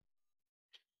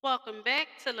Welcome back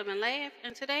to Live and Laugh,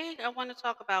 and today I want to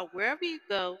talk about wherever you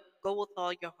go, go with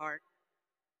all your heart.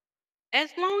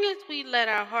 As long as we let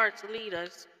our hearts lead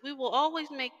us, we will always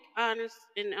make honest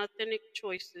and authentic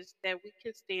choices that we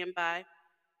can stand by.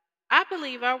 I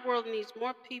believe our world needs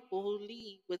more people who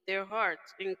lead with their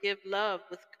hearts and give love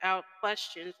without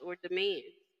questions or demands.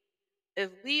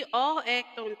 If we all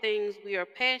act on things we are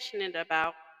passionate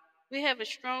about, we have a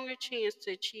stronger chance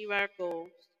to achieve our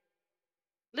goals.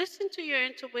 Listen to your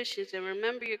intuitions and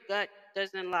remember your gut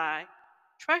doesn't lie.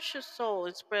 Trust your soul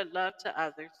and spread love to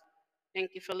others.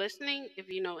 Thank you for listening. If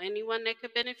you know anyone that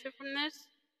could benefit from this,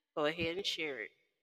 go ahead and share it.